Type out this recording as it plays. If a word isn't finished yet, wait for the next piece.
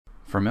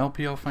From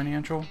LPL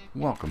Financial,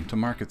 welcome to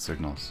Market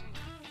Signals.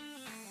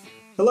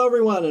 Hello,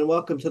 everyone, and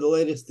welcome to the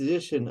latest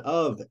edition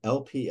of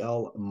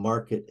LPL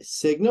Market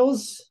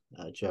Signals.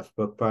 Jeff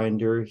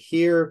Bookbinder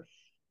here,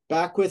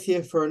 back with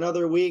you for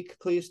another week.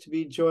 Pleased to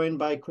be joined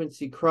by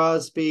Quincy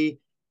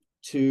Crosby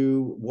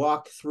to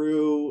walk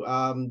through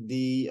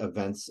the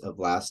events of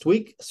last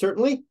week,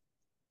 certainly.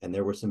 And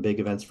there were some big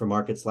events for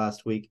markets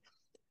last week.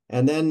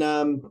 And then,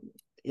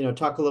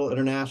 talk a little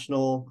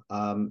international,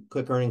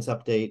 quick earnings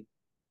update,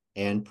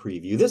 and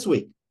preview this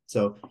week.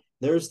 So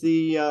there's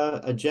the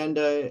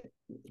agenda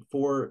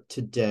for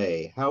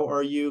today. How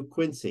are you,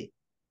 Quincy?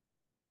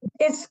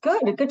 It's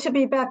good. Good to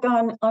be back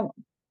on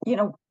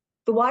the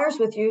wires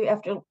with you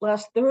after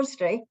last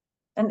Thursday,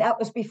 and that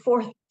was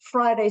before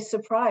Friday's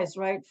surprise,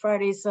 right?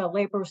 Friday's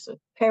labor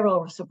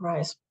payroll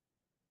surprise.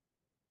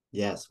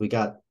 Yes, we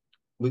got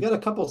a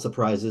couple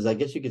surprises. I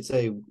guess you could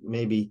say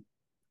maybe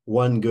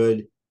one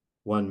good,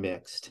 one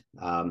mixed.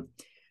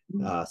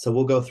 So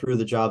we'll go through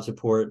the jobs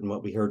report and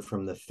what we heard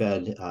from the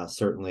Fed,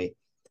 certainly.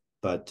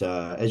 But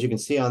as you can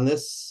see on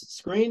this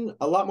screen,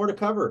 a lot more to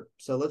cover.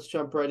 So let's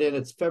jump right in.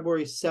 It's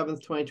February 7th,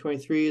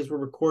 2023 as we're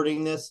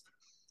recording this.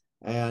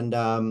 And,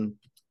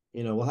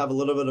 we'll have a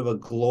little bit of a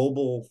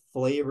global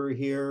flavor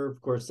here.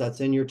 Of course,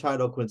 that's in your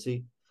title,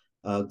 Quincy,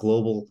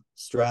 global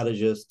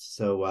strategist.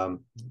 So,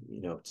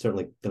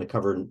 certainly going to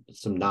cover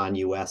some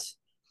non-US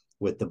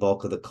with the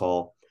bulk of the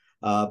call.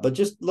 But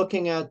just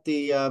looking at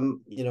the,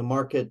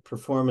 market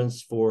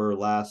performance for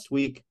last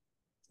week,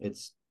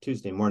 it's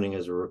Tuesday morning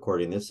as we're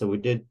recording this. So we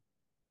did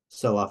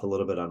sell off a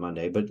little bit on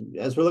Monday. But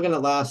as we're looking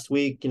at last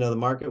week, the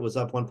market was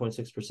up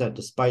 1.6%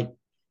 despite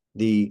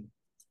the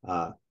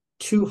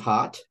too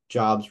hot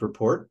jobs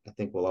report. I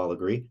think we'll all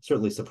agree,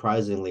 certainly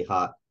surprisingly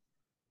hot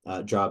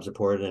jobs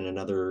report and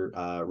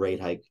another rate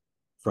hike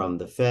from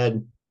the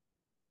Fed.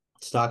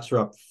 Stocks are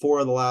up 4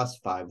 of the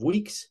last 5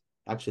 weeks.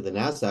 Actually, the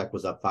NASDAQ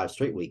was up 5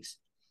 straight weeks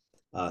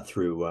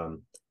through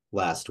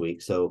last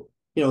week. So,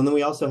 and then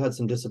we also had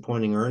some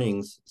disappointing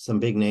earnings, some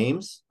big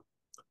names,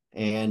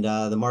 and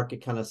the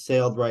market kind of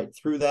sailed right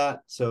through that.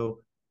 So,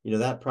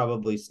 that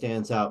probably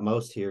stands out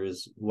most here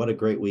is what a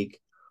great week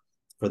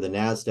for the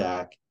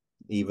NASDAQ,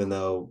 even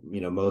though,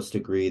 most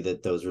agree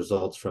that those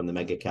results from the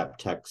mega cap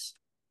techs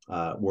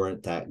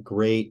weren't that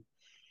great. In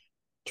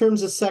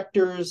terms of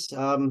sectors,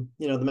 the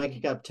mega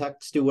cap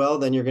techs do well,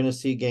 then you're going to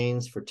see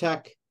gains for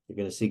tech. You're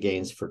going to see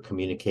gains for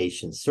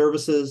communication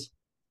services.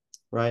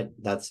 Right,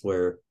 that's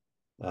where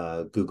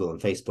Google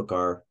and Facebook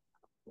are,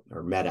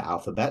 or Meta,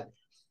 Alphabet,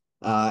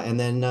 and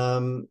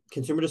then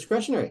consumer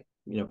discretionary.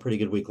 Pretty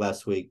good week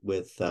last week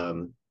with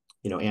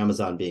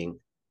Amazon being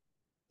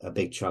a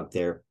big chunk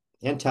there,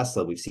 and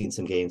Tesla. We've seen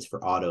some gains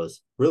for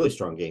autos, really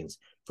strong gains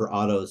for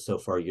autos so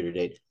far year to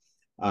date.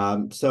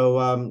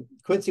 So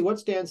Quincy, what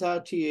stands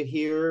out to you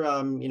here?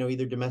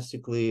 Either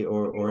domestically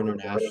or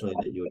internationally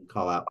that you would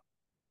call out.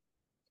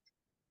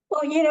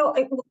 Well,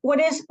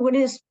 what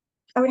is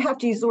I would have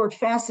to use the word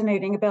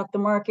fascinating about the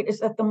market is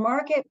that the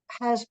market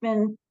has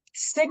been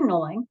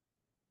signaling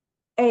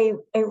a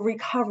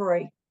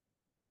recovery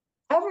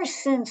ever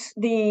since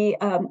the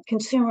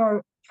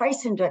consumer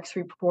price index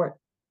report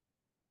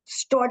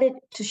started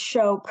to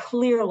show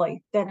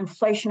clearly that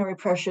inflationary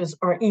pressures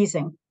are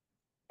easing,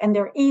 and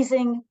they're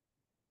easing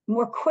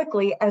more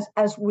quickly as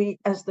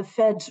the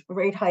Fed's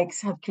rate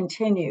hikes have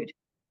continued.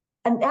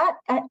 And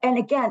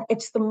again,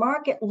 it's the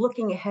market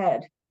looking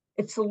ahead.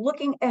 It's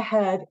looking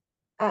ahead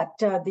at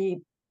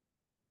the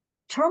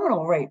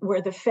terminal rate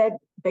where the Fed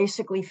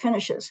basically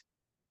finishes.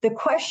 The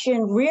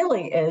question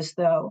really is,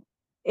 though,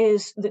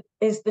 is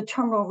the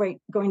terminal rate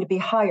going to be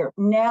higher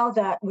now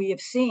that we have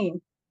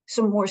seen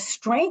some more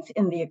strength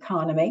in the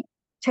economy?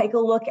 Take a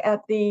look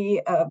at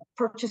the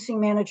Purchasing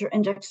Manager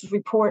Index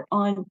report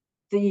on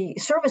the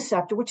service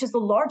sector, which is the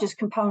largest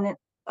component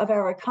of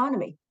our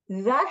economy.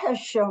 That has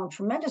shown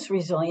tremendous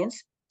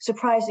resilience,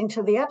 surprising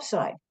to the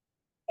upside.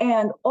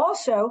 And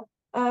also,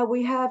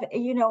 we have,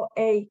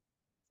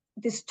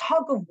 this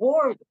tug of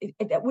war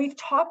that we've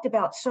talked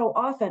about so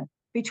often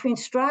between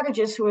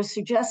strategists who are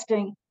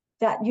suggesting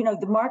that,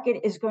 the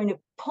market is going to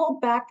pull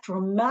back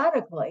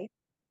dramatically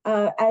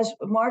as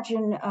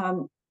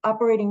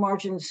operating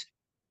margins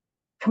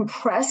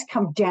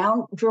come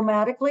down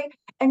dramatically.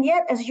 And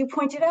yet, as you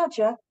pointed out,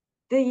 Jeff,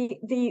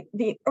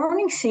 the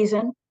earnings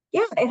season,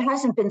 it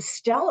hasn't been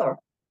stellar,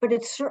 but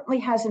it certainly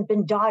hasn't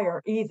been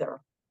dire either.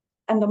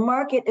 And the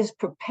market is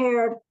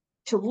prepared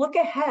to look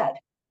ahead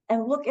at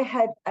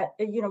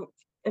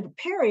a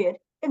period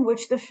in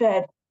which the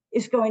Fed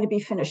is going to be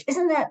finished.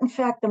 Isn't that, in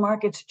fact, the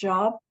market's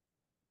job?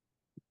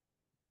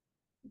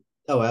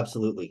 Oh,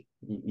 absolutely.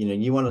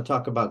 You want to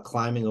talk about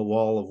climbing a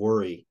wall of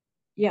worry.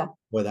 Yeah.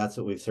 Well, that's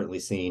what we've certainly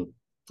seen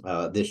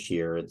this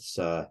year. It's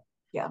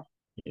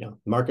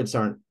markets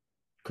aren't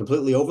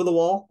completely over the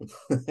wall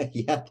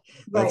yet.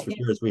 That's for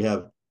sure, as we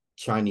have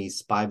Chinese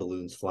spy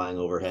balloons flying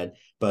overhead.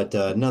 But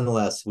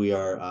nonetheless, we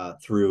are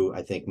through,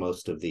 I think,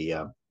 most of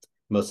the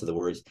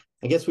worries.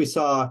 I guess we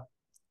saw,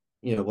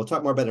 we'll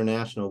talk more about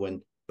international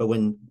but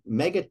when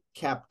mega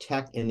cap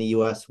tech in the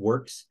US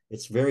works,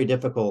 it's very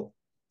difficult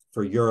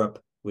for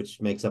Europe,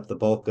 which makes up the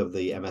bulk of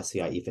the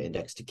MSCI EFA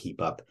index, to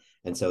keep up.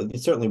 And so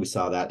certainly we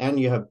saw that. And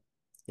you have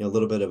a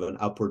little bit of an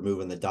upward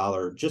move in the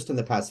dollar just in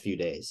the past few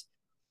days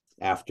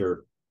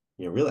after,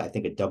 really, I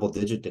think, a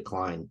double-digit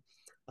decline.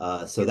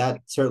 So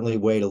that certainly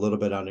weighed a little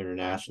bit on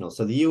international.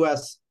 So the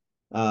U.S.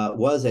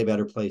 Was a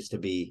better place to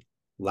be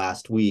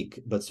last week,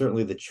 but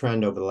certainly the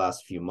trend over the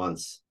last few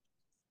months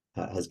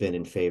has been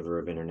in favor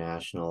of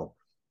international.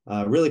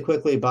 Really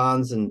quickly,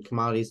 bonds and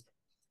commodities.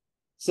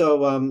 So,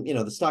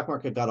 the stock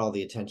market got all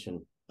the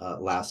attention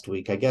last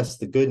week. I guess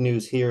the good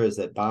news here is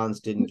that bonds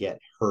didn't get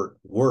hurt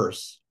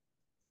worse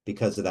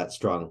because of that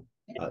strong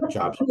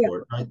jobs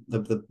report. Right?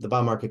 The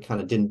bond market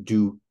kind of didn't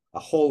do a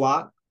whole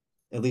lot,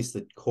 at least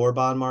the core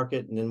bond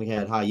market. And then we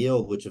had high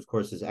yield, which of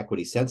course is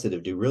equity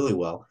sensitive, do really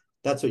well.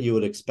 That's what you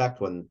would expect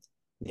when,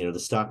 the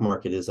stock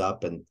market is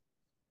up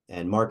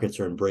and markets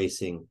are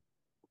embracing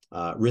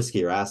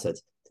riskier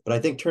assets. But I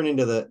think turning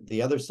to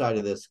the other side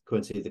of this,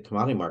 Quincy, the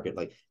commodity market,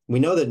 like we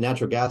know that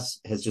natural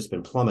gas has just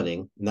been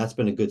plummeting, and that's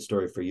been a good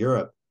story for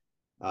Europe.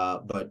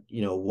 But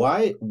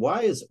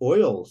why is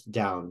oil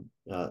down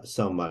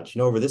so much?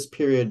 Over this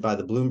period, by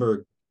the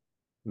Bloomberg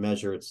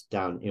measure, it's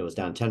down. It was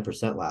down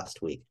 10%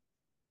 last week.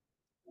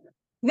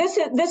 This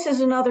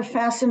is another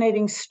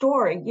fascinating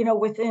story.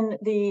 Within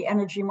the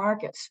energy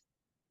markets,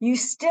 you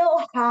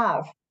still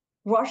have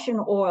Russian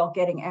oil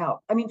getting out.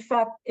 I mean,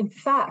 in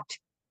fact,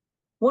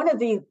 one of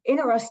the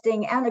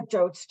interesting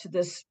anecdotes to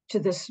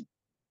this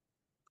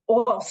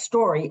oil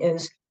story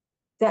is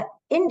that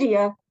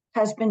India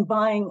has been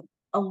buying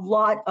a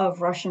lot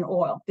of Russian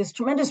oil. There's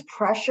tremendous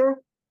pressure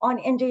on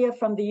India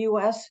from the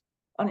U.S.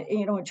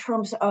 in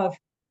terms of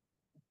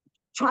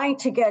trying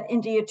to get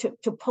India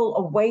to pull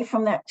away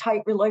from that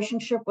tight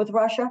relationship with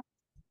Russia.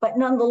 But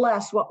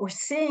nonetheless, what we're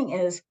seeing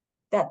is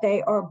that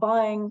they are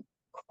buying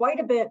quite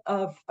a bit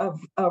of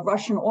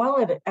Russian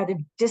oil at a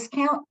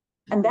discount.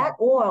 And that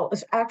oil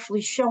is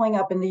actually showing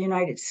up in the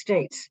United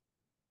States.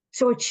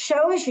 So it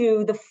shows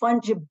you the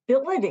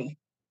fungibility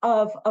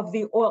of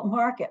the oil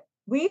market.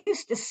 We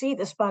used to see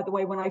this, by the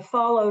way, when I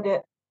followed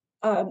it,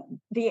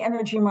 the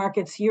energy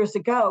markets years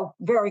ago,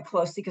 very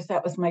closely, because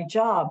that was my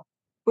job,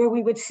 where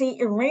we would see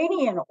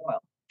Iranian oil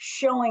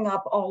showing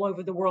up all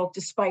over the world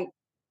despite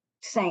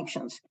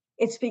sanctions.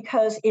 It's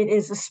because it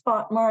is a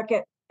spot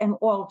market and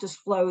oil just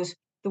flows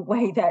the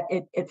way that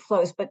it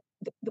flows. But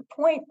the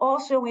point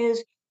also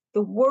is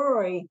the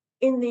worry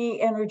in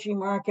the energy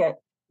market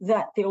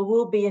that there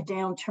will be a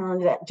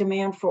downturn, that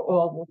demand for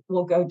oil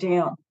will go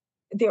down.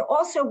 There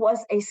also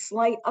was a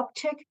slight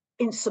uptick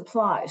in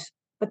supplies,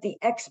 but the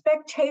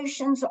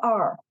expectations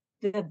are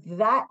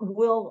that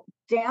will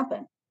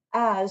dampen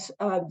as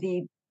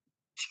the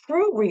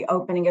true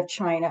reopening of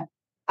China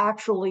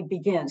actually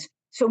begins.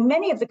 So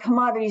many of the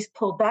commodities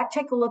pulled back.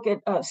 Take a look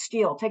at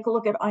steel. Take a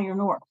look at iron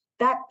ore.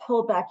 That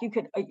pullback,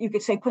 you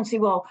could say, Quincy,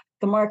 well,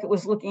 the market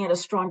was looking at a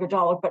stronger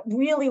dollar, but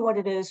really what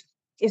it is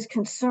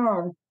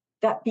concern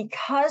that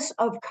because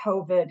of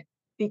COVID,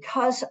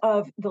 because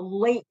of the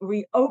late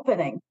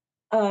reopening,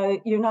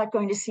 you're not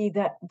going to see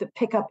the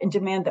pickup in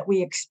demand that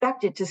we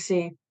expected to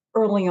see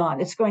early on.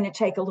 It's going to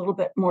take a little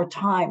bit more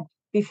time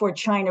before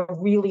China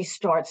really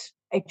starts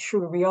a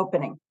true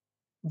reopening.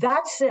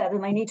 That said,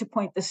 and I need to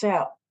point this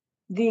out,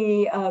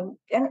 the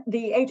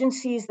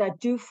agencies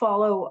that do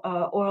follow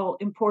oil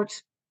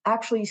imports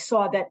actually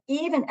saw that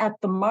even at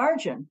the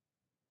margin,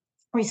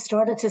 we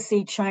started to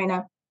see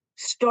China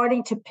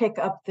starting to pick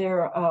up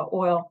their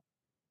oil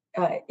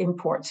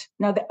imports.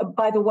 Now,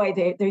 by the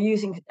way, they're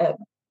using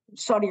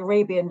Saudi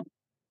Arabian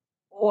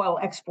oil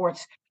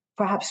exports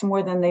perhaps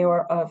more than they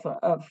are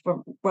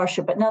from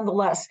Russia, but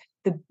nonetheless,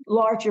 the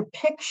larger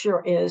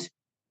picture is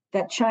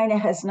that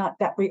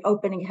that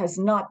reopening has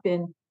not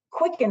been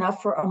quick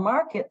enough for a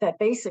market that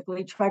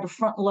basically tried to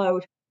front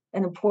load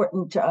an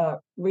important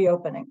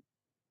reopening.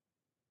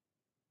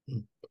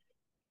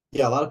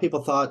 Yeah, a lot of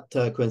people thought,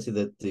 Quincy,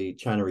 that the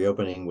China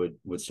reopening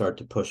would start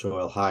to push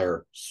oil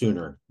higher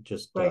sooner.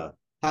 Just right.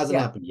 Hasn't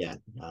happened yet.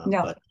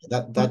 No.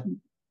 But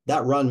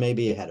that run may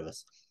be ahead of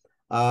us.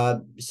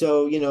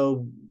 So,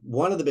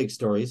 one of the big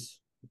stories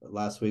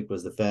last week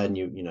was the Fed, and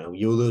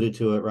you alluded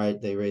to it, right?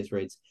 They raised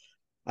rates.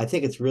 I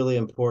think it's really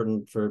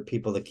important for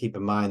people to keep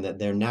in mind that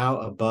they're now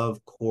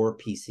above core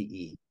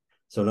PCE.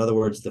 So in other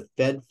words, the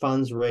Fed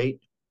funds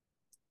rate,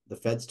 the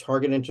Fed's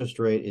target interest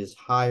rate is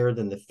higher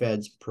than the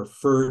Fed's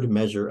preferred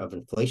measure of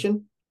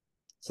inflation.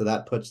 So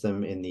that puts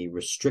them in the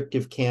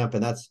restrictive camp.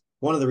 And that's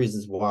one of the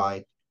reasons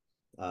why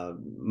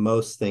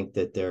most think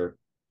that they're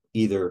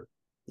either,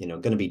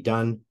 going to be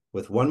done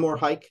with one more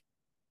hike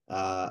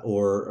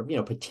or,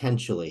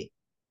 potentially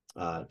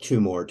two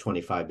more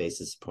 25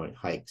 basis point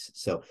hikes.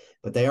 So,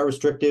 but they are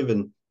restrictive.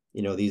 And,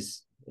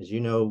 these, as you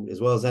know, as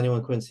well as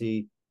anyone,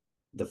 Quincy,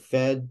 the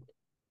Fed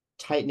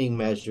tightening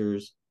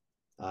measures,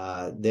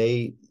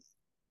 they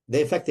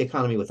affect the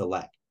economy with a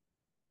lag,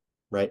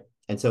 right?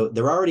 And so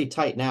they're already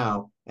tight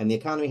now, and the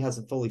economy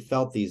hasn't fully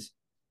felt these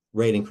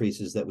rate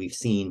increases that we've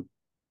seen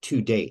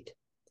to date.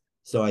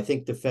 So I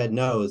think the Fed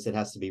knows it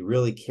has to be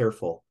really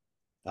careful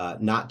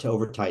not to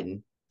over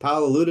tighten.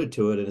 Powell alluded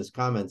to it in his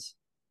comments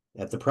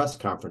at the press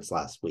conference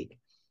last week,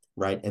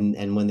 right?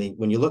 And when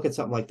you look at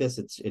something like this,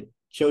 it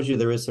shows you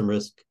there is some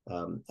risk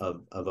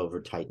of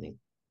over tightening.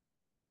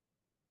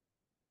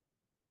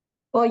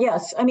 Well,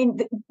 yes. I mean,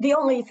 the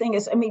only thing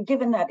is, I mean,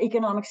 given that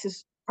economics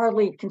is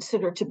hardly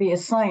considered to be a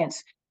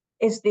science,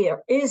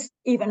 there is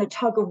even a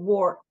tug of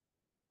war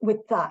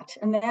with that.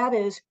 And that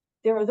is,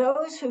 there are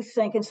those who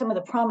think, and some of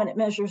the prominent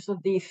measures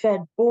of the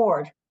Fed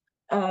board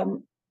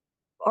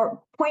are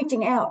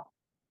pointing out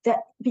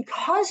that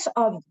because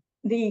of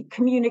the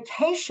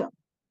communication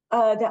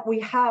that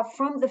we have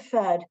from the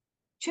Fed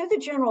to the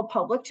general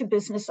public, to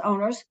business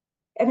owners,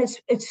 and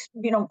it's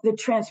the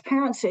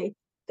transparency,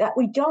 that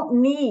we don't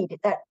need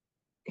that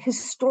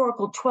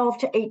historical 12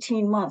 to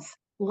 18 month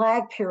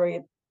lag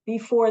period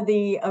before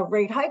the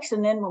rate hikes,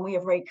 and then when we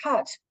have rate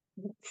cuts,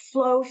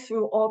 flow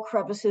through all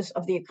crevices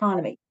of the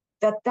economy.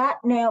 That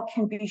now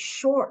can be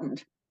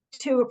shortened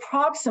to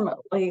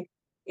approximately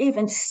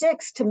even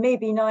 6 to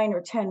maybe 9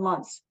 or 10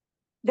 months.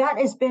 That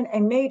has been a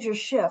major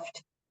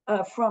shift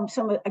from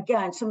some of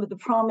the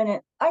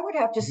prominent, I would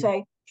have to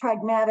say,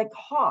 pragmatic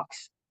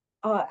hawks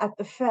at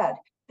the Fed,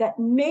 that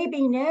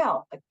maybe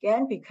now,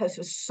 again, because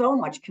of so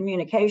much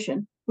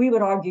communication, we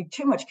would argue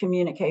too much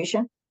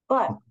communication,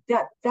 but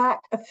that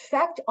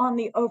effect on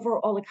the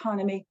overall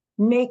economy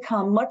may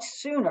come much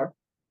sooner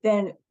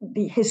than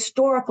the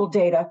historical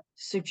data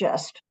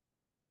suggest,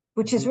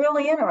 which is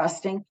really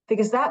interesting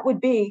because that would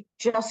be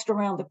just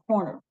around the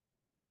corner.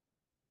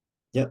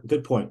 Yeah,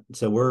 good point.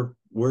 So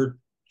we're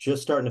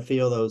just starting to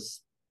feel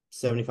those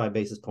 75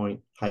 basis point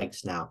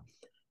hikes now,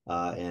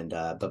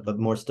 but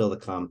more still to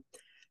come.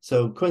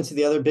 So Quincy,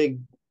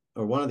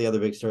 one of the other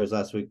big stories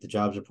last week, the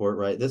jobs report,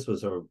 right? This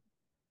was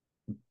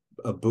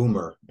a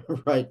boomer,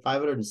 right?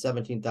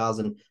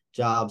 517,000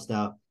 jobs.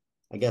 Now,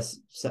 I guess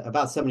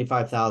about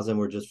 75,000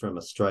 were just from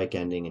a strike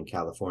ending in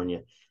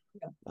California,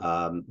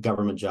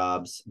 government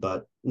jobs.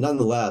 But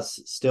nonetheless,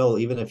 still,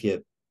 even if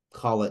you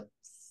call it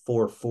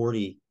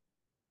 440,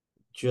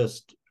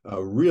 just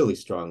a really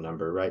strong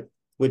number, right?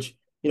 Which,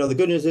 the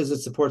good news is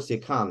it supports the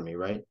economy,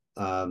 right?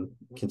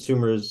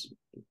 Consumers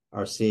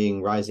are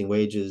seeing rising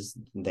wages.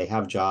 They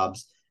have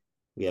jobs.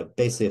 We have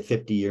basically a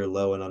 50-year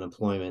low in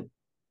unemployment.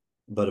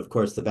 But of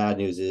course, the bad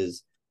news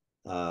is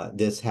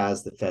this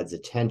has the Fed's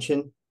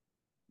attention.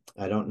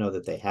 I don't know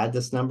that they had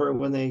this number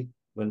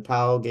when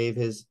Powell gave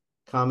his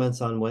comments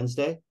on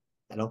Wednesday.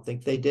 I don't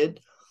think they did.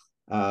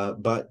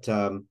 But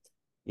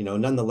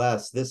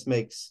nonetheless, this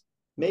makes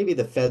maybe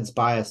the Fed's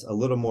bias a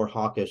little more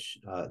hawkish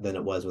than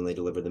it was when they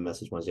delivered the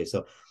message Wednesday.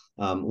 So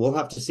we'll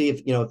have to see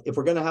if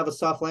we're going to have a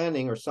soft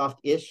landing or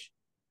soft-ish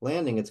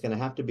landing, it's going to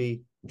have to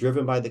be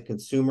driven by the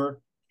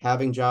consumer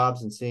having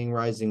jobs and seeing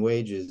rising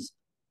wages.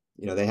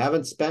 They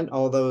haven't spent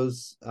all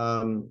those,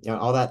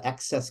 all that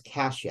excess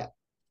cash yet.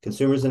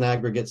 Consumers in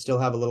aggregate still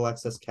have a little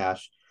excess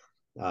cash.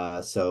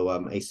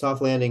 So a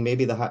soft landing,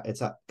 maybe it's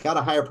got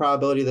a higher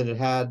probability than it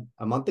had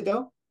a month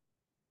ago,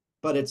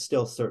 but it's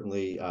still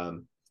certainly, a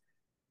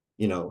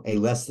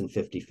less than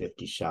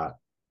 50-50 shot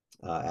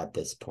at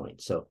this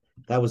point. So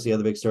that was the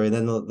other big story. And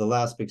then the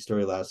last big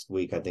story last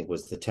week, I think,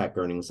 was the tech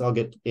earnings. I'll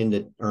get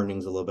into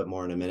earnings a little bit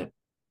more in a minute.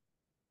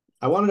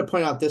 I wanted to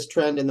point out this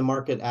trend in the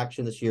market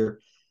action this year.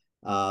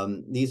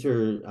 These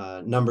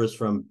are numbers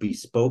from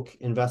Bespoke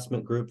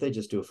Investment Group. They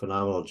just do a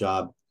phenomenal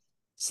job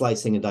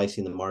slicing and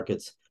dicing the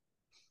markets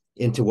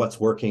into what's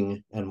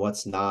working and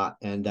what's not.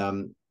 And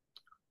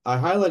I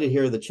highlighted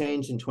here the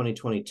change in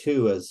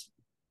 2022 as,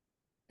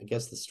 I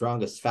guess, the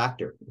strongest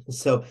factor.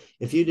 So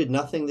if you did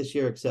nothing this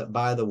year except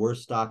buy the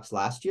worst stocks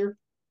last year,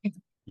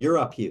 you're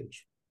up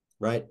huge,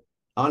 right?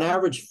 On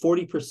average,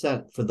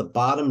 40% for the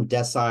bottom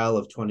decile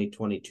of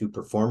 2022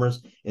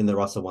 performers in the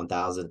Russell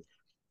 1000.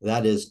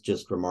 That is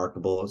just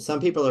remarkable. Some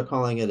people are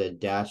calling it a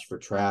dash for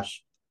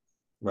trash,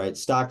 right?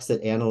 Stocks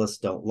that analysts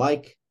don't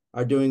like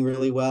are doing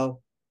really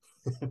well,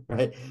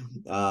 right?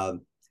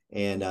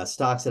 And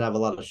stocks that have a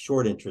lot of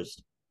short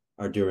interest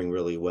are doing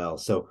really well.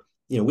 So,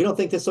 we don't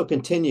think this will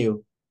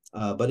continue,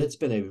 but it's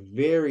been a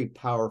very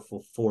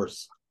powerful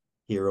force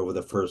here over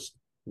the first,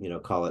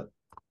 call it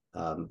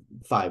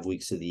 5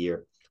 weeks of the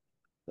year.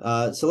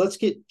 So let's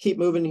keep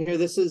moving here.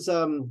 This is,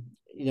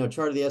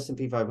 chart of the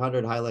S&P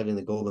 500 highlighting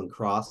the Golden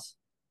Cross.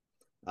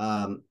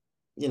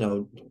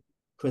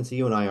 Quincy,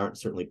 you and I aren't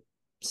certainly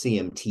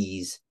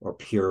CMTs or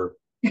pure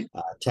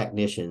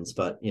technicians,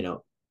 but,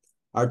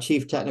 our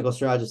chief technical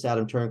strategist,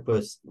 Adam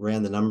Turnquist,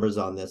 ran the numbers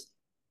on this.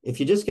 If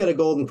you just get a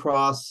Golden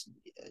Cross,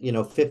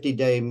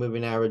 50-day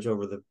moving average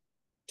over the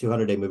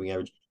 200-day moving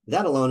average,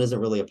 that alone isn't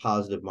really a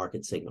positive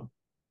market signal.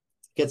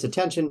 It gets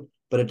attention,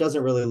 but it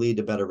doesn't really lead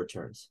to better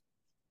returns.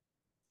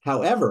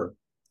 However,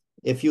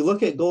 if you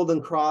look at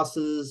Golden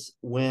Crosses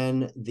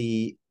when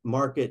the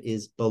market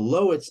is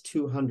below its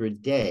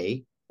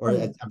 200-day,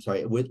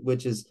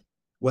 which is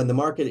when the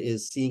market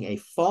is seeing a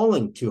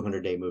falling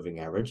 200-day moving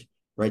average,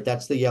 right?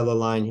 That's the yellow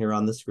line here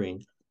on the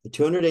screen. The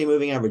 200-day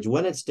moving average,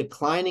 when it's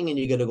declining and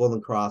you get a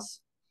Golden Cross,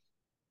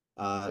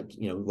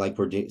 like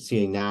we're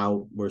seeing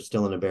now, we're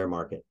still in a bear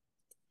market.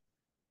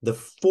 The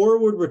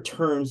forward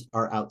returns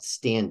are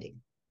outstanding.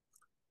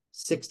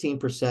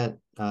 16%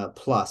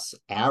 plus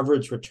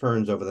average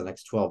returns over the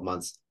next 12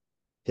 months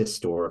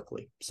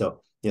historically. So,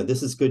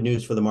 this is good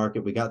news for the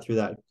market. We got through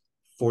that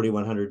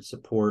 4,100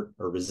 support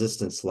or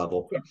resistance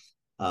level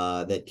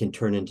that can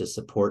turn into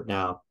support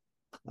now.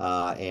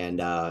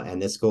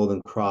 And this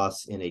golden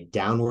cross in a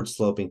downward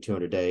sloping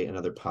 200-day,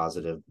 another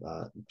positive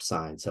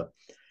sign. So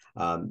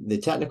the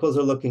technicals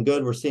are looking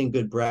good. We're seeing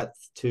good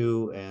breadth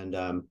too,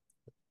 and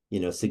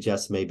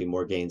suggests maybe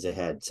more gains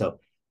ahead. So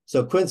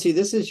Quincy,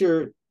 this is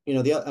your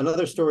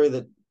another story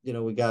that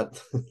we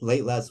got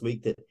late last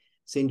week that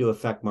seemed to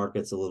affect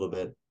markets a little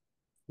bit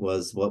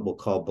was what we'll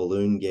call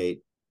Balloon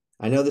Gate.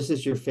 I know this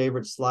is your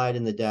favorite slide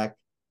in the deck.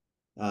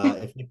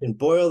 If you can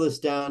boil this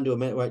down to a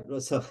minute, right?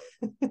 So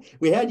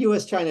we had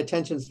U.S.-China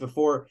tensions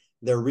before.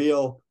 They're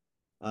real,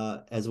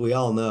 as we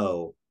all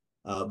know,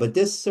 but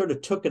this sort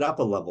of took it up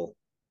a level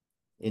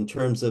in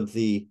terms of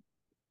the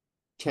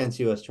tense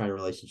U.S.-China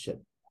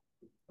relationship.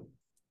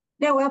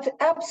 No,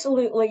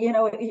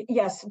 absolutely.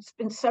 Yes, it's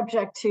been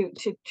subject to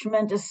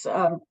tremendous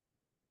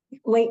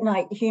late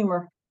night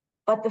humor,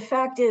 but the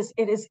fact is,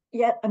 it is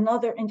yet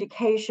another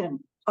indication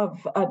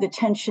of the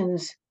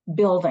tensions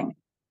building,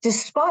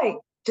 despite,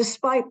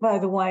 by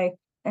the way,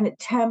 an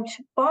attempt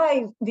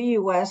by the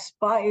U.S.,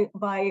 by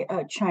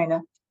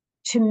China,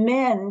 to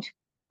mend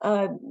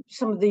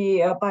some of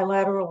the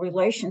bilateral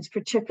relations,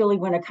 particularly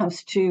when it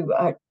comes to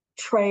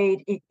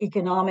trade,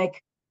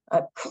 economic,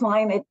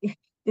 climate.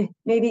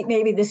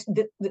 Maybe this,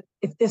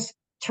 if this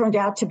turned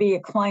out to be a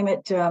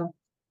climate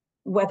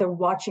weather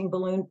watching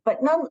balloon, but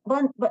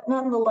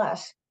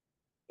nonetheless,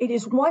 it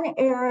is one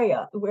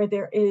area where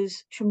there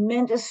is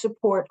tremendous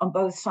support on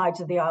both sides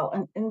of the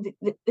aisle. And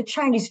the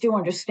Chinese do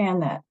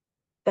understand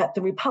that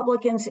the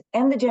Republicans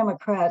and the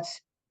Democrats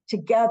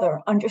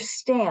together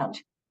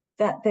understand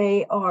that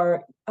they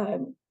are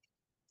they're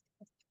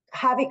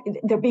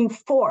being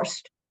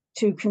forced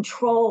to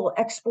control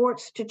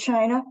exports to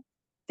China.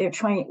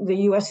 The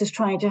U.S. is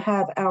trying to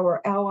have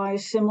our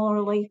allies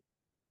similarly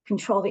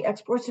control the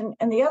exports.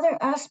 And the other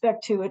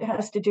aspect to it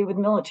has to do with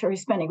military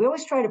spending. We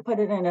always try to put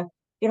it in a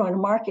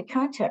market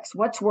context,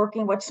 what's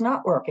working, what's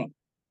not working.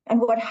 And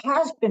what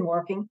has been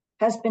working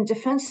has been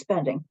defense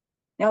spending.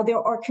 Now, there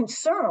are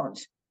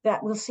concerns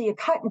that we'll see a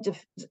cut in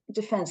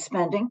defense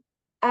spending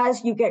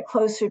as you get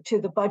closer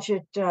to the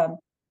budget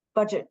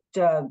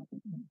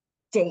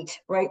date,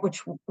 right,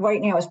 which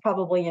right now is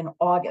probably in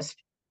August,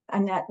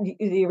 and that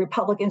the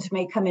Republicans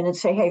may come in and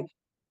say, hey,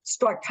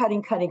 start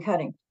cutting.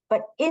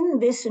 But in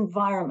this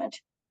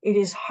environment, it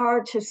is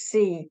hard to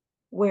see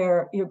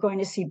where you're going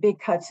to see big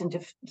cuts in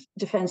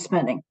defense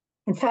spending.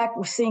 In fact,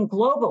 we're seeing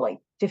globally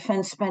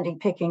defense spending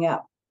picking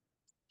up.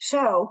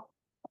 So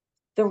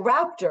the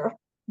raptor,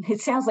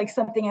 it sounds like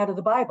something out of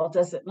the Bible,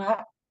 does it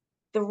not?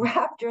 The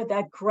raptor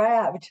that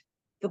grabbed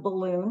the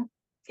balloon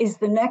is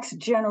the next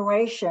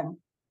generation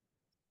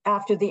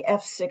after the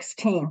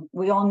F-16.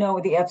 We all know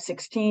the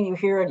F-16. You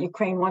hear it,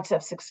 Ukraine wants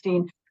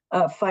F-16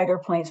 fighter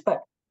planes,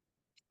 but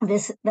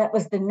that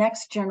was the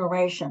next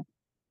generation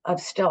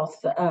of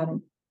stealth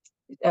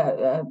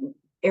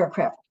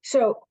aircraft.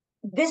 So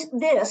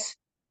this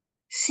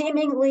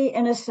seemingly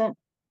innocent,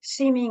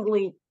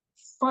 seemingly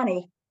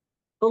funny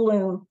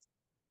balloon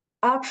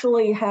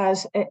actually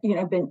has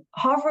been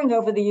hovering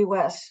over the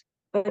U.S.,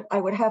 but I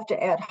would have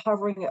to add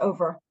hovering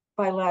over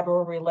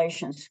bilateral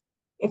relations.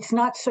 It's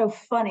not so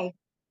funny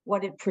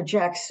what it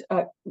projects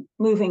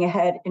moving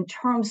ahead in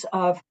terms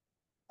of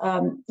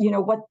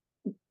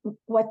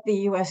what the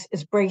U.S.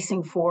 is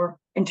bracing for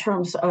in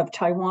terms of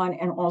Taiwan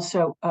and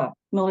also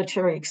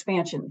military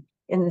expansion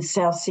in the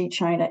South Sea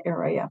China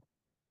area.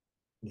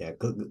 Yeah,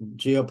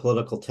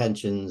 geopolitical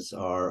tensions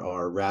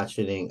are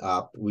ratcheting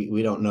up.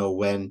 We don't know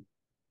when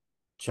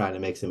China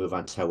makes a move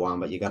on Taiwan,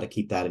 but you got to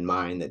keep that in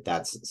mind that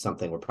that's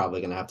something we're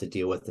probably going to have to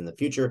deal with in the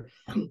future.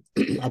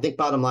 I think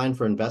bottom line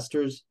for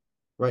investors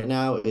right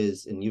now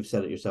is, and you've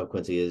said it yourself,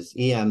 Quincy, is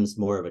EM's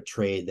more of a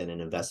trade than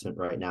an investment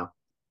right now.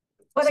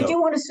 But I do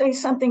want to say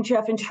something,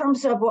 Jeff, in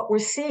terms of what we're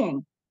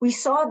seeing. We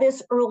saw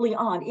this early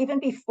on, even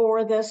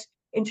before this,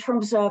 in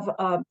terms of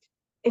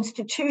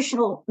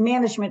institutional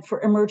management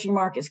for emerging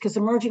markets, because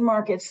emerging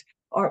markets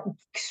are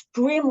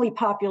extremely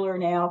popular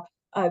now,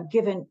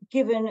 given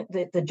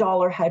that the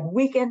dollar had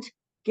weakened,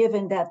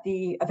 given that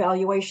the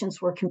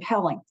evaluations were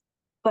compelling.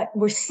 But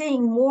we're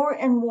seeing more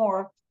and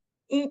more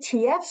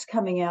ETFs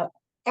coming out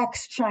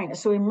ex-China.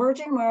 So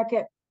emerging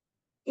market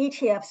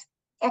ETFs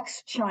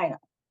ex-China.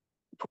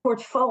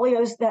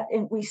 Portfolios that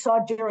we saw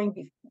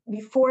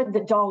before the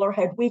dollar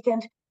had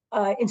weakened,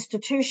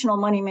 institutional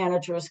money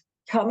managers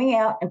coming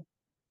out and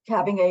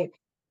having a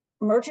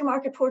emerging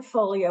market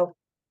portfolio,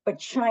 but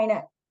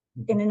China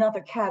in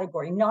another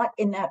category, not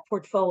in that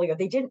portfolio.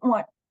 They didn't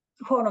want,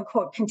 quote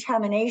unquote,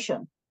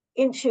 contamination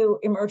into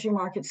emerging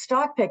market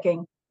stock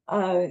picking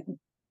and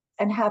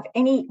have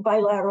any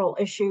bilateral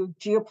issue,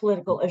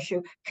 geopolitical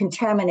issue,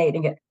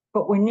 contaminating it.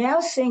 But we're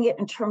now seeing it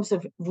in terms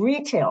of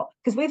retail,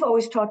 because we've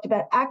always talked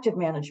about active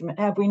management,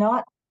 have we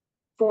not,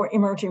 for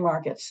emerging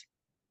markets?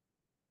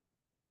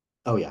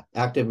 Oh, yeah.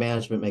 Active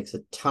management makes a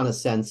ton of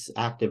sense.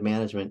 Active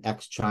management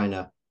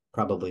ex-China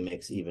probably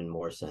makes even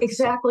more sense.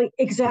 Exactly, So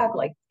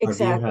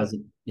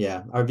exactly.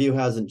 our view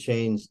hasn't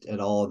changed at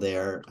all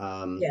there.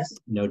 Yes.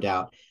 No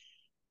doubt.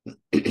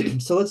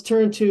 So let's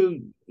turn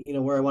to,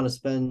 where I want to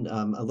spend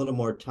a little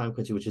more time,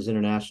 Quincy, which is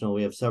international.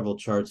 We have several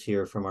charts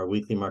here from our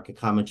weekly market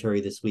commentary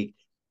this week,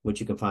 which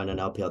you can find on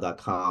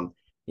lpl.com.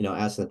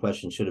 Asking the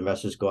question, should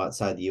investors go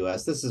outside the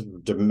U.S.? This is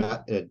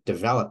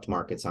developed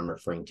markets I'm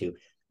referring to,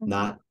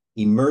 not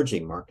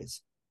emerging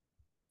markets.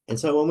 And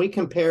so when we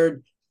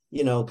compared,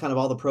 kind of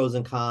all the pros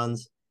and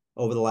cons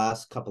over the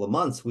last couple of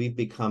months, we've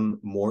become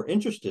more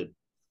interested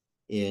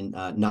in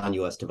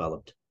non-U.S.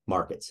 developed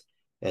markets.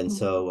 And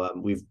so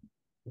we've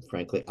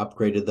frankly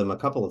upgraded them a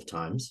couple of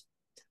times.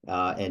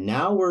 And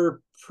now we're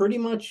pretty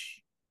much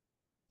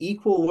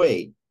equal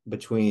weight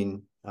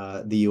between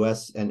the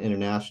U.S. and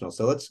international.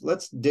 So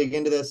let's dig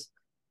into this.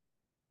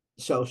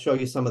 Show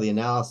you some of the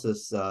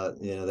analysis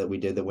that we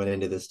did that went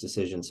into this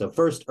decision. So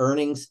first,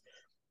 earnings.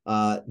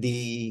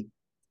 The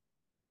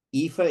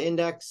EFA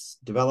index,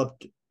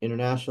 developed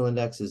international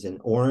index, is in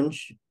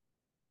orange.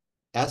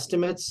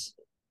 Estimates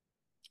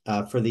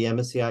for the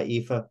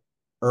MSCI EFA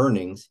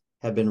earnings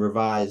have been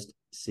revised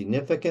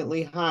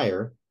significantly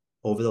higher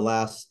over the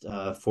last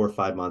 4 or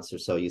 5 months or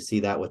so. You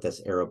see that with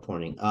this arrow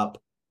pointing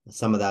up.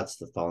 Some of that's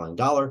the falling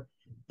dollar,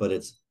 but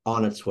it's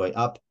on its way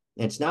up.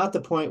 And it's now at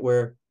the point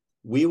where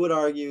we would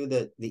argue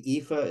that the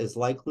EFA is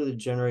likely to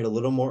generate a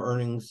little more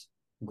earnings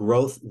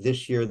growth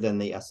this year than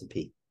the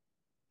S&P.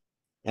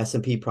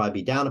 S&P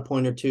probably be down a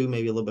point or two,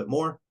 maybe a little bit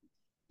more.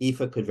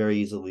 EFA could very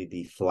easily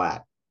be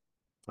flat.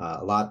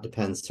 A lot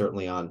depends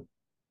certainly on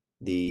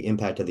the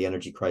impact of the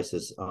energy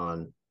crisis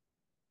on,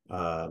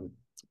 on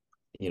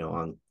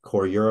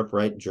core Europe,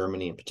 right?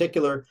 Germany in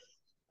particular.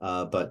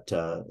 But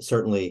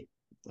certainly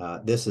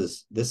this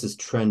is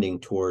trending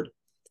toward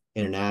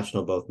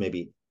international, both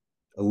maybe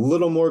a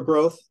little more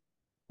growth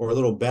or a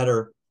little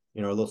better,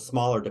 a little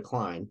smaller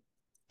decline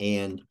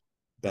and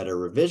better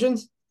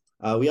revisions.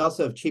 We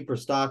also have cheaper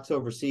stocks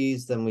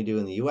overseas than we do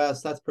in the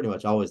US. That's pretty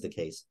much always the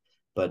case,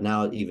 but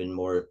now even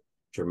more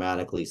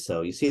dramatically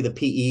so. You see the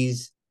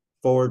PEs,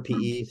 forward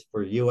PEs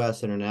for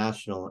US,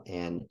 international,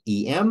 and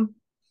EM.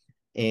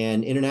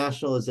 And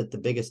international is at the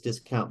biggest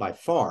discount by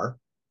far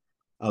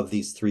of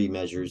these three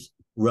measures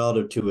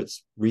relative to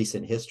its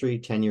recent history,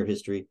 10-year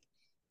history.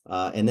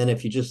 And then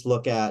if you just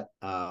look at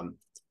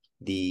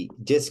the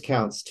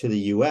discounts to the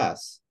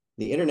US,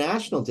 the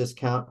international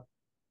discount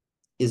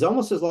is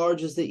almost as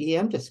large as the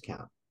EM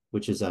discount,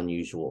 which is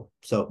unusual.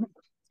 So,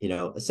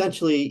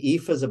 essentially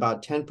EFA is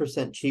about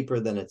 10% cheaper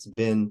than it's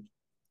been.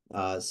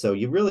 So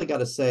you really got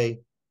to say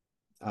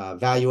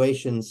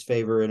valuations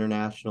favor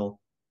international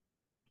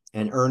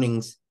and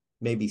earnings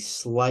maybe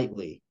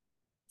slightly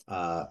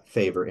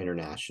favor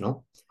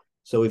international.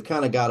 So we've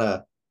kind of got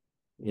a,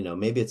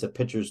 maybe it's a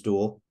pitcher's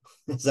duel,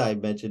 as I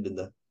mentioned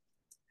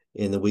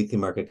in the weekly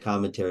market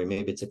commentary.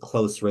 Maybe it's a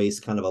close race,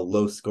 kind of a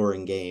low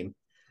scoring game.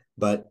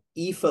 But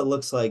EFA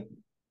looks like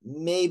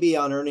maybe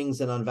on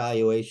earnings and on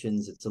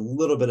valuations, it's a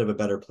little bit of a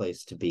better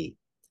place to be.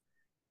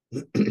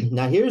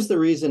 Now, here's the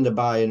reason to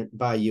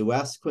buy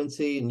US,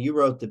 Quincy, and you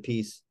wrote the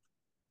piece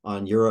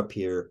on Europe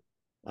here.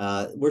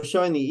 We're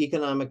showing the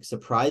economic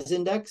surprise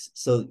index.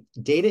 So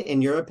data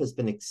in Europe has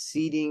been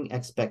exceeding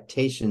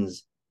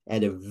expectations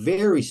at a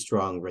very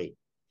strong rate,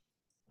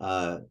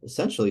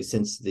 essentially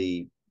since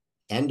the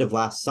end of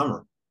last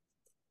summer,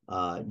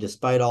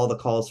 despite all the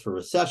calls for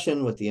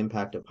recession with the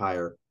impact of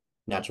higher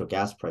natural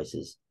gas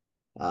prices.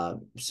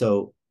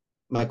 So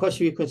my question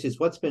to you, Quincy, is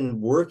what's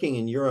been working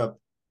in Europe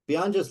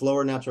beyond just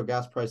lower natural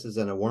gas prices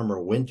and a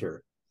warmer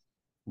winter?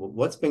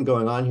 What's been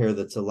going on here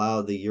that's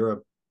allowed the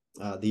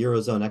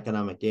Eurozone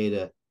economic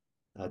data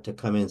to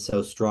come in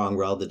so strong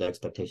relative to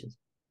expectations?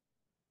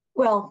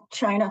 Well,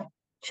 China,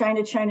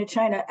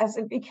 as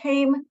it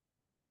became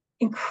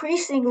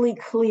increasingly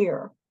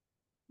clear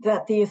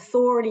that the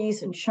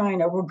authorities in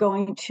China were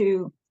going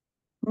to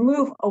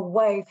move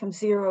away from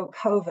zero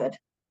COVID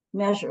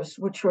measures,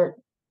 which were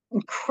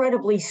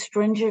incredibly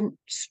stringent,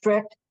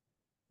 strict,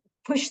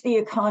 push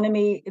the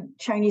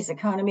Chinese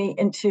economy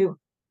into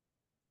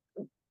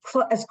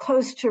as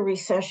close to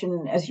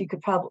recession as you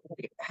could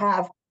probably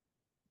have,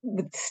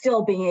 with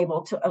still being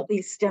able to at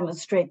least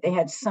demonstrate they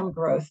had some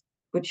growth,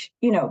 which,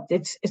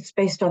 it's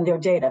based on their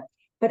data.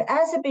 But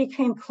as it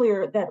became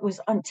clear that it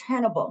was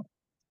untenable,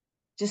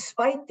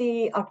 despite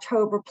the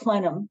October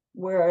plenum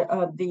where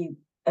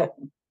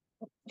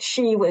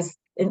Xi was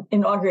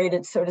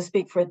inaugurated, so to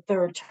speak, for a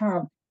third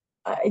term,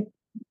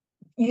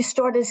 you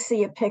started to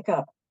see a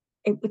pickup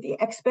with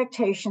the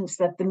expectations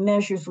that the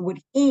measures would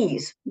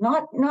ease,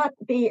 not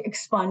be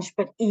expunged,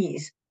 but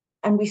ease.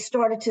 And we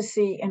started to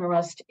see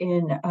interest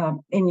in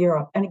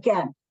Europe. And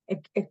again,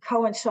 it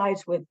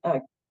coincides with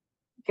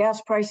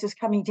gas prices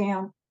coming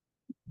down,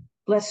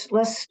 less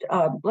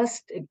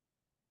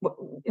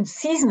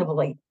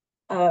seasonably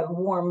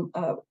warm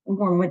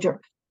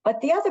winter.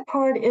 But the other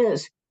part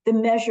is the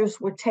measures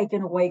were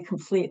taken away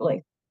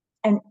completely.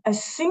 And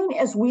as soon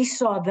as we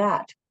saw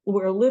that,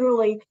 where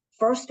literally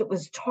first it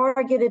was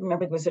targeted,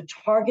 remember it was a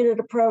targeted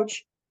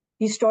approach,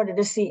 you started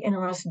to see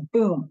interest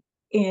boom.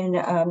 in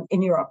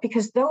Europe,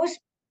 because those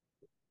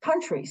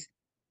countries,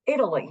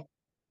 Italy,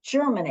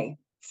 Germany,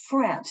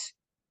 France,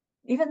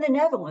 even the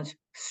Netherlands,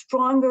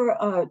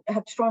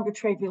 have stronger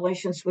trade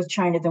relations with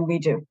China than we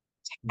do.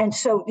 And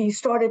so you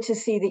started to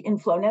see the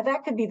inflow. Now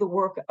that could be the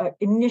work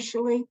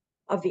initially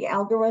of the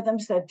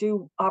algorithms that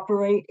do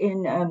operate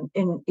in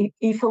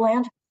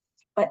EFALand,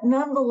 but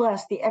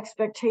nonetheless, the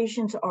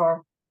expectations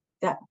are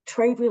that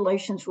trade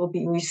relations will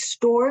be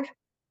restored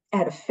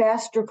at a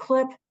faster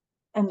clip,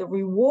 and the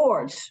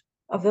rewards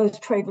of those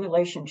trade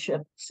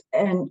relationships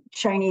and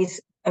Chinese,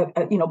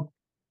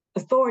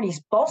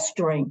 authorities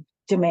bolstering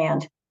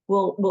demand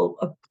will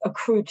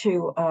accrue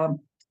to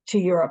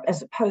Europe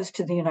as opposed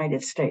to the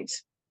United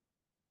States.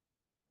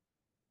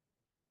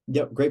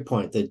 Yep, great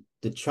point.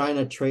 The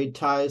China trade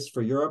ties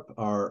for Europe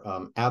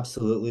are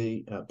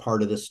absolutely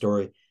part of this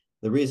story.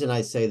 The reason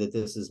I say that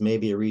this is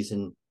maybe a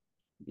reason,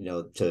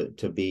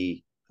 to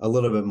be a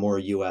little bit more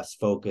U.S.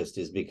 focused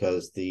is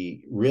because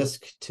the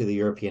risk to the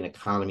European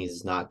economies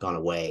has not gone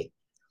away,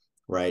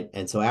 right?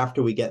 And so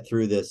after we get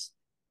through this,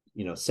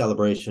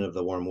 celebration of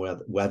the warm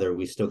weather,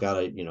 we still got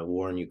a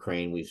war in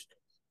Ukraine. We've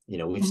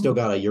still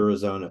got a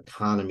Eurozone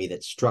economy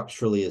that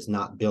structurally is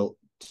not built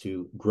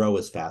to grow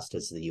as fast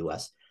as the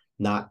U.S.,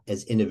 not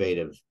as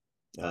innovative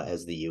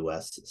as the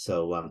U.S.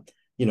 So,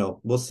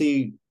 we'll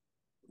see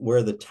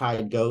where the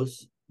tide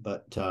goes,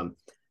 but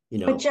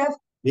Jeff,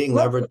 being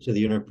leveraged to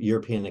the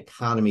European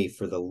economy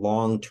for the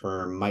long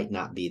term might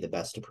not be the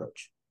best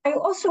approach. I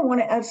also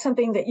want to add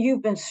something that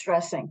you've been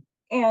stressing,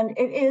 and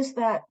it is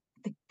that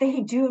they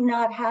do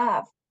not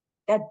have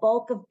that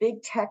bulk of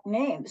big tech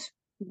names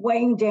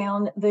weighing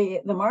down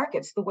the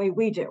markets the way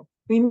we do.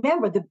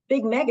 Remember, the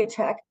big mega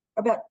tech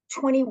are about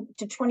 20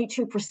 to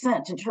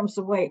 22% in terms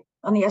of weight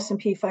on the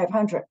S&P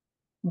 500.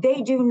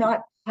 They do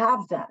not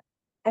have that.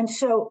 And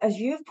so, as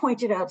you've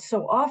pointed out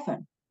so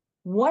often,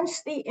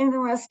 once the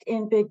interest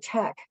in big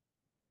tech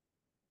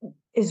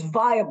is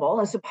viable,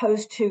 as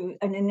opposed to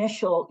an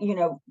initial,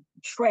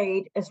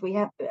 trade, as we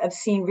have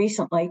seen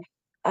recently,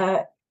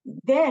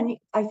 then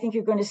I think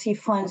you're going to see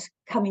funds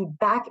coming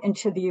back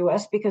into the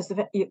U.S. because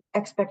the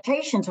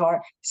expectations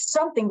are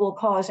something will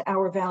cause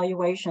our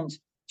valuations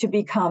to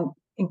become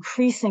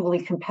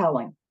increasingly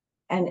compelling.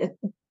 And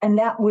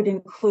that would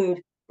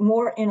include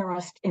more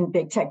interest in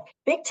big tech.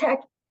 Big tech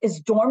is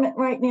dormant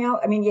right now.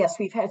 I mean, yes,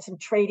 we've had some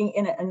trading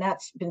in it, and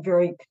that's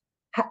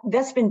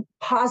been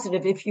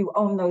positive if you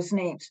own those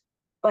names.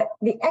 But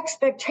the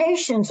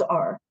expectations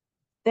are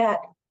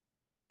that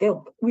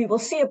we will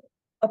see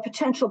a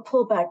potential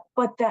pullback,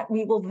 but that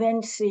we will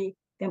then see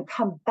them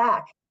come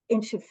back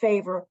into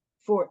favor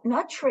for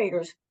not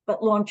traders,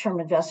 but long-term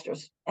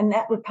investors. And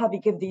that would probably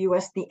give the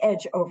U.S. the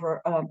edge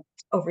over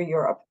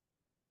Europe.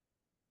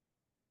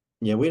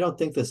 Yeah, we don't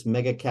think this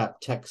mega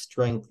cap tech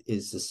strength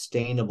is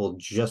sustainable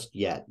just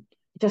yet.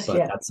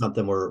 That's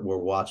something we're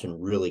watching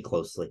really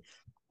closely.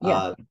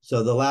 Yeah.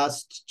 So the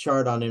last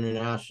chart on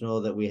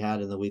international that we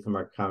had in the weekly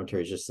market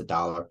commentary is just the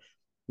dollar.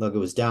 Look, it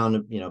was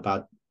down,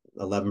 about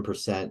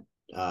 11%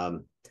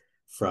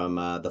 from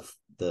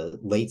the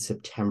late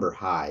September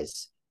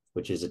highs,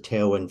 which is a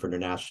tailwind for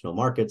international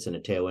markets and a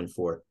tailwind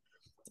for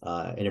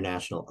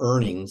international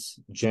earnings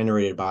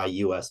generated by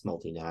U.S.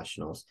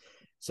 multinationals.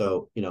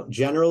 So,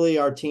 generally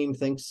our team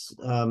thinks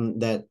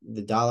that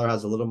the dollar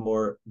has a little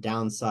more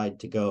downside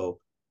to go,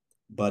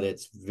 but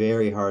it's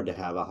very hard to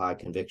have a high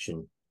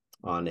conviction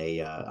on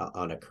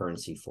a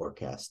currency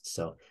forecast.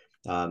 So,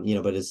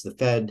 but as the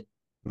Fed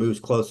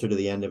moves closer to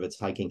the end of its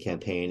hiking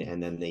campaign,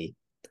 and then the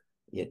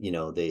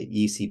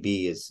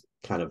ECB is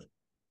kind of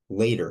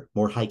later,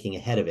 more hiking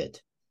ahead of it,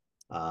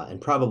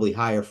 and probably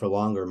higher for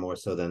longer, more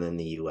so than in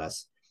the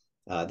U.S.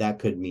 That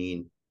could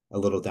mean a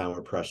little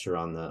downward pressure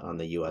on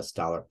the U.S.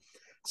 dollar.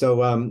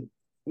 So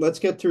let's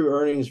get through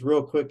earnings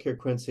real quick here,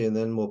 Quincy, and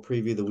then we'll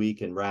preview the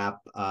week and wrap.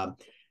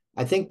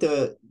 I think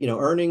the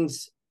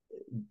earnings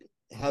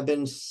have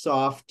been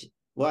soft.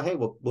 Well, hey,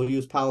 we'll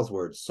use Powell's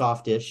words,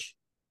 softish,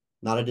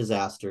 not a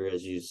disaster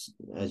as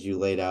you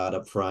laid out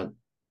up front.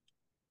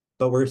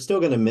 But we're still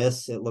going to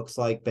miss, it looks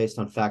like, based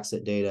on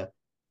FactSet data.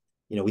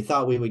 We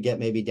thought we would get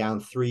maybe down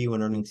 3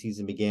 when earnings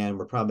season began.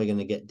 We're probably going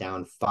to get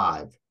down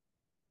 5.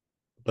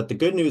 But the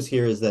good news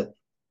here is that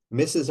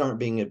misses aren't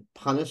being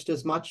punished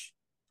as much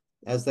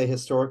as they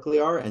historically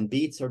are, and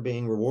beats are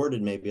being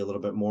rewarded maybe a little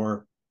bit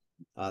more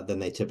than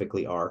they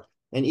typically are.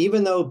 And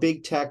even though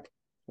big tech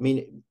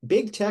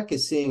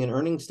is seeing an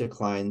earnings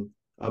decline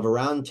of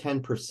around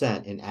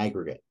 10% in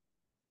aggregate,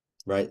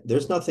 right?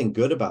 There's nothing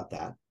good about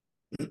that,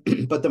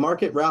 but the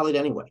market rallied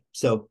anyway.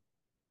 So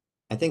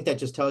I think that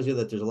just tells you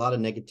that there's a lot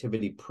of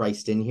negativity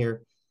priced in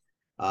here.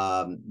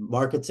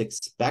 Markets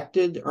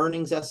expected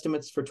earnings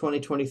estimates for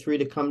 2023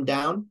 to come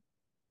down.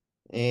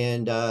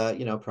 And,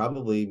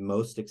 probably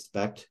most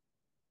expect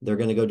they're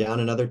going to go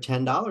down another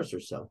 $10 or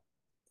so,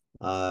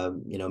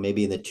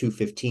 maybe in the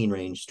 $2.15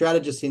 range.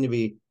 Strategists seem to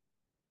be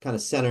kind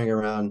of centering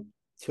around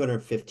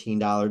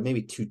 $215,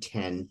 maybe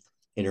 $210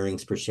 in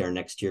earnings per share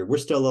next year. We're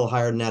still a little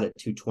higher than that at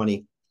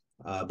 $220.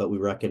 but we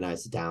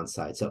recognize the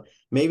downside. So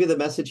maybe the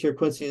message here,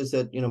 Quincy, is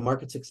that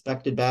markets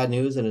expected bad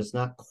news, and it's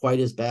not quite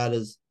as bad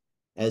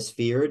as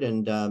feared,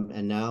 and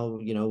now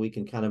we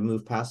can kind of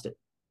move past it.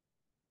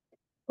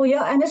 Well,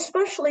 yeah, and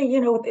especially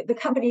the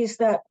companies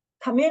that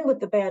come in with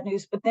the bad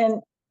news, but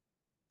then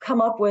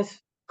come up with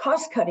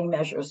cost-cutting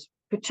measures,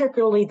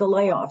 particularly the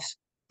layoffs.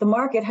 The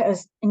market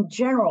has, in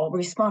general,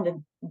 responded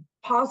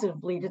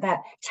positively to that,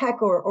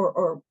 tech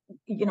or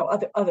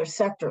other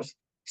sectors.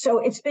 So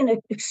it's been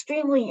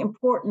extremely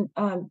important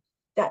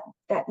that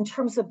in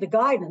terms of the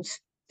guidance,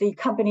 the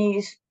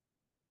companies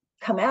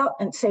come out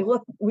and say,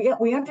 look,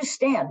 we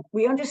understand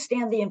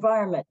the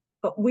environment,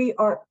 but we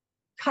are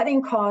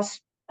cutting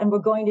costs and we're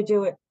going to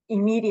do it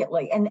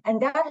immediately. And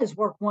that has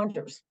worked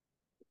wonders.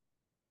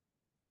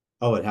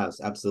 Oh, it has.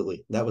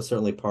 Absolutely. That was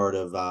certainly part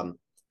of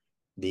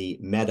the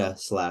Meta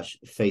 /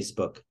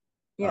 Facebook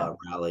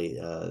rally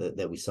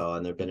that we saw.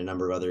 And there have been a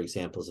number of other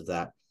examples of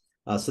that.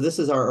 So this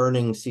is our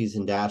earnings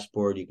season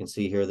dashboard. You can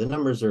see here the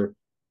numbers are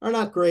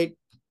not great,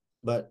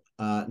 but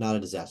not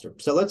a disaster.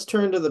 So let's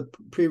turn to the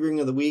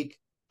previewing of the week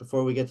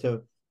before we get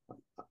to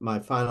my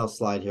final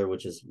slide here,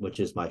 which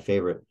is my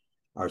favorite,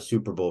 our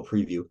Super Bowl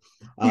preview.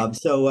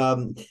 The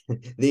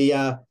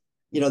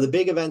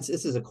big events.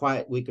 This is a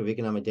quiet week of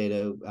economic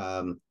data.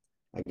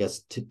 I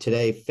guess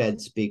today, Fed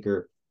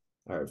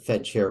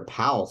Chair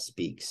Powell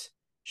speaks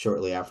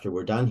shortly after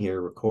we're done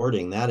here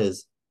recording. That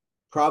is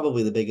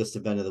probably the biggest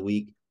event of the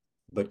week.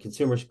 But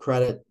consumers'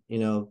 credit,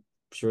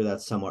 sure,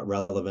 that's somewhat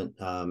relevant.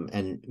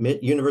 And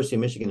University of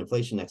Michigan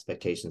inflation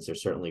expectations are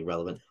certainly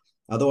relevant.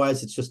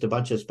 Otherwise, it's just a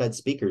bunch of Fed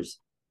speakers.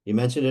 You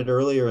mentioned it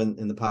earlier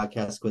in the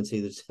podcast,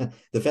 Quincy.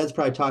 The Fed's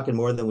probably talking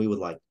more than we would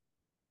like.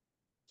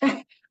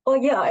 Well,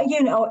 yeah,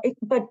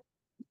 but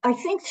I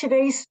think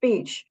today's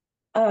speech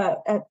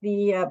at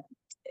the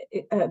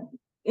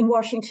in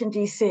Washington,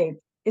 D.C.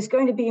 is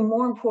going to be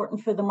more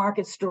important for the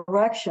market's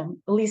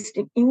direction, at least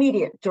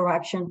immediate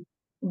direction,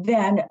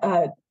 than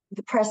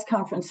the press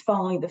conference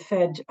following the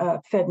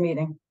Fed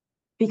meeting,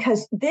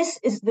 because this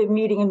is the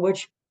meeting in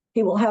which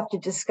he will have to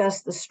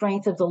discuss the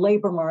strength of the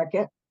labor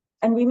market.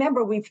 And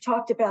remember, we've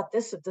talked about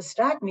this at the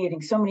stock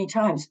meeting so many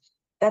times,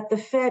 that the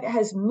Fed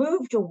has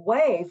moved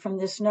away from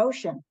this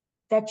notion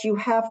that you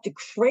have to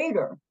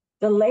crater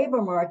the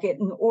labor market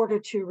in order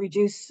to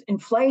reduce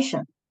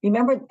inflation.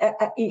 Remember,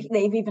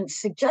 they've even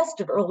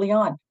suggested early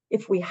on,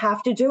 if we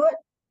have to do it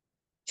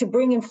to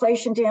bring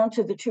inflation down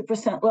to the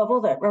 2%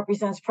 level that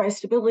represents price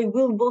stability,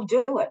 we'll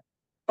do it.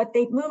 But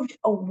they've moved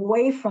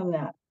away from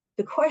that.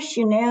 The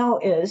question now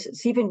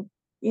is even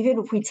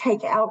if we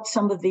take out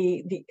some of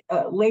the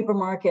labor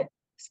market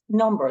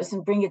numbers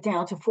and bring it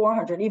down to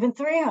 400, even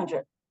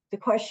 300, the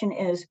question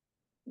is,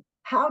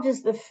 how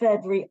does the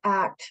Fed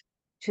react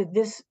to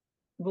this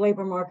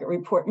labor market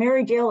report?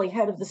 Mary Daly,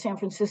 head of the San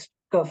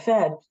Francisco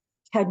Fed,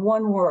 had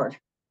one word: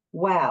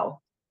 wow.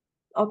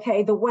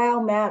 Okay, the wow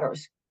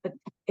matters, but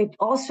it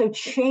also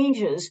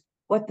changes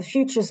what the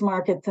futures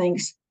market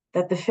thinks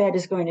that the Fed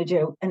is going to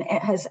do, and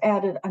it has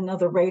added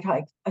another rate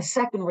hike, a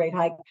second rate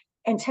hike,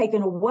 and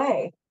taken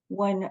away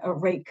one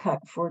rate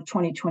cut for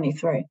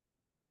 2023.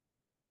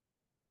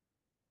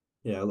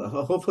 Yeah,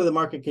 hopefully the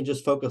market can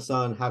just focus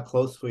on how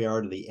close we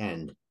are to the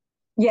end.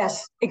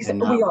 Yes,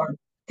 exactly. We are.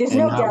 There's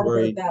no doubt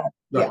about that.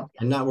 Right. Yeah.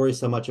 And not worry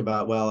so much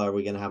about, well, are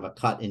we going to have a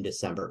cut in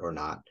December or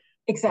not?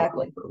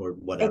 Exactly. Or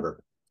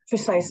whatever.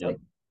 Precisely.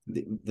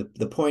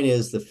 The point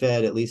is, the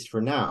Fed, at least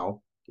for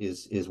now,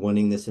 is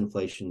winning this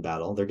inflation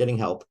battle. They're getting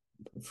help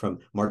from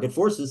market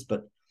forces,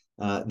 but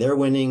they're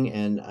winning,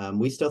 and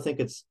we still think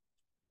it's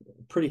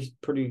pretty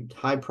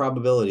high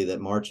probability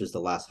that March is the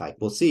last hike.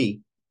 We'll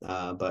see,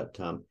 but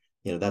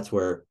that's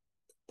where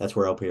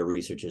LPR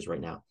research is right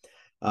now.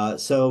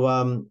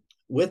 So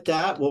with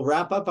that, we'll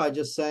wrap up by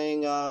just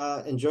saying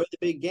enjoy the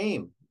big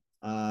game.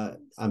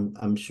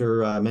 I'm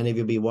sure many of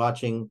you will be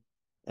watching.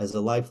 As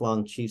a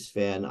lifelong Chiefs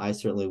fan, I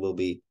certainly will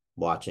be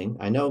watching.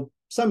 I know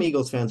some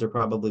Eagles fans are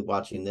probably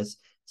watching this,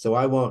 so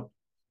I won't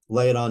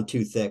lay it on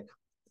too thick,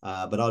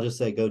 but I'll just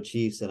say go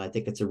Chiefs, and I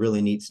think it's a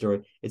really neat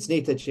story. It's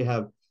neat that you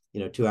have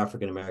two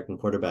African-American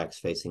quarterbacks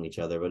facing each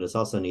other, but it's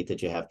also neat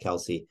that you have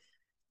Kelce,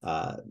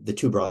 the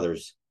two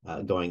brothers,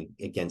 going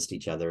against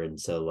each other. And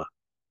so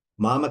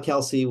Mama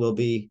Kelce will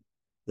be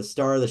the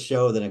star of the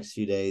show the next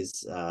few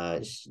days.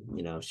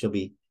 She'll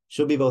be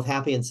both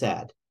happy and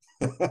sad,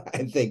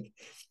 I think,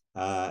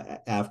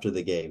 after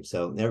the game.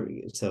 So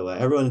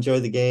everyone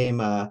enjoy the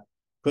game.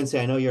 Quincy,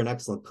 I know you're an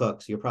excellent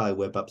cook, so you'll probably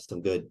whip up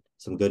some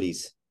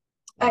goodies.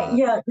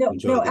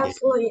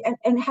 Absolutely.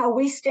 And how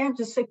we stand,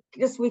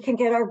 just we can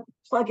get our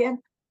plug in.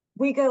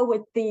 We go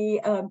with the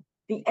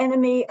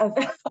enemy of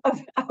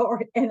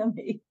our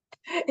enemy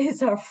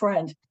is our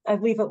friend. I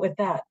leave it with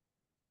that.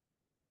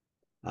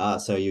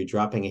 So you're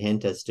dropping a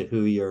hint as to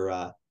who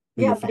your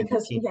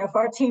because if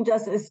our team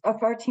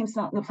if our team's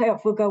not in the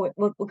playoff, we'll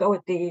go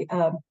with the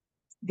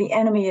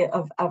enemy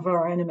of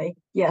our enemy.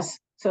 Yes.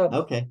 So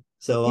okay.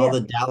 So all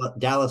the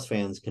Dallas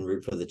fans can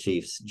root for the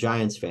Chiefs.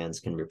 Giants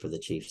fans can root for the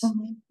Chiefs.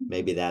 Mm-hmm.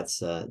 Maybe that's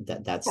the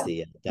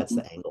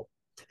angle.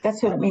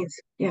 That's what it means.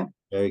 Yeah.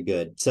 Very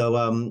good.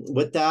 So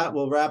with that,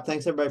 we'll wrap.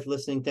 Thanks everybody for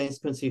listening. Thanks,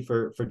 Quincy,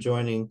 for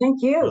joining.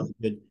 Thank you.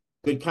 Really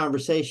good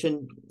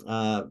conversation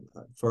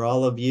for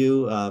all of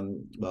you.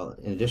 Well,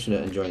 in addition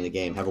to enjoying the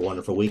game, have a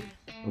wonderful week.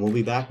 And we'll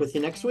be back with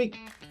you next week.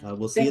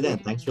 We'll see you then.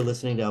 Thanks for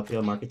listening to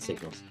LPL Market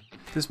Signals.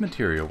 This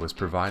material was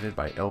provided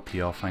by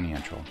LPL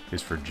Financial,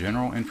 is for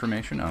general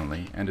information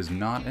only, and is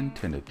not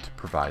intended to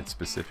provide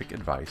specific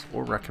advice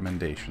or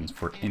recommendations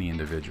for any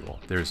individual.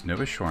 There is no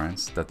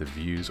assurance that the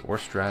views or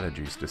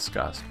strategies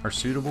discussed are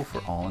suitable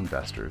for all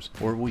investors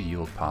or will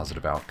yield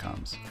positive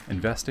outcomes.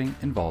 Investing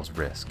involves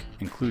risk,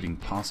 including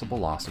possible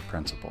loss of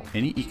principal.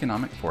 Any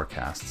economic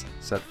forecasts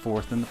set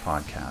forth in the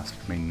podcast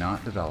may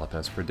not develop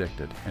as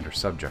predicted and are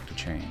subject to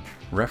change.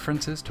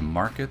 References to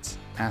markets,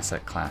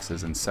 asset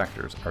classes, and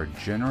sectors are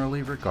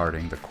generally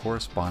regarding the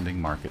corresponding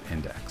market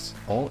index.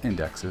 All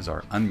indexes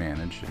are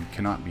unmanaged and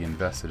cannot be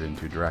invested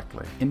into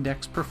directly.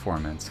 Index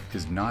performance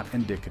is not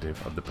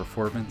indicative of the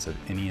performance of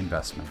any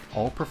investment.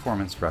 All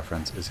performance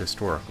reference is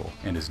historical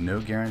and is no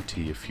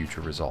guarantee of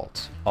future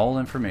results. All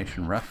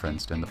information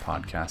referenced in the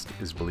podcast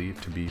is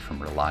believed to be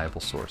from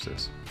reliable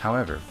sources.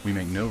 However, we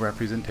make no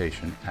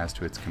representation as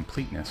to its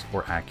completeness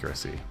or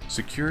accuracy.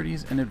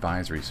 Securities and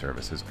advisory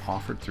services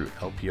offered through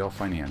LPL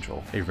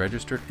Financial, a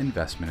registered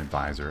investment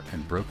advisor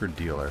and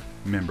broker-dealer,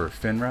 member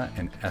FINRA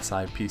and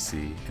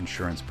SIPC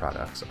insurance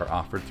products are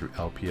offered through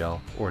LPL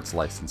or its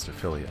licensed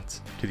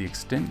affiliates. To the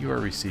extent you are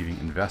receiving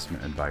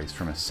investment advice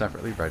from a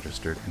separately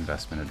registered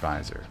investment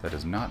advisor that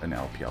is not an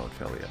LPL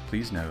affiliate,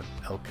 please note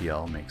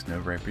LPL makes no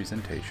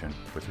representation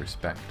with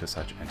respect to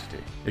such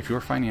entity. If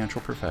your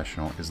financial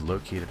professional is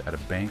located at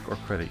a bank or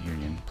credit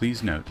union,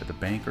 please note that the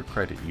bank or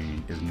credit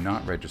union is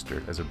not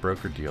registered as a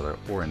broker-dealer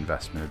or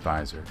investment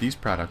advisor. These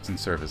products and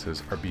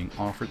services are being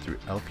offered through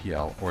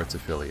LPL or its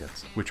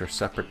affiliates, which are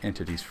separate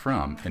entities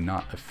from and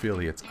not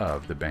affiliates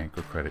of the bank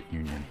or credit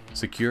union.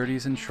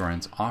 Securities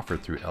insurance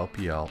offered through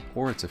LPL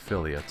or its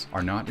affiliates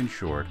are not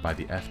insured by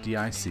the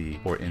FDIC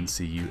or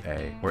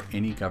NCUA or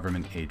any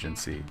government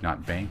agency,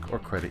 not bank or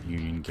credit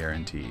union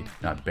guaranteed,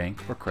 not bank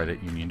or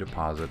credit union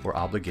deposit or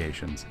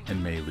obligations,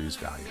 and may lose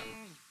value.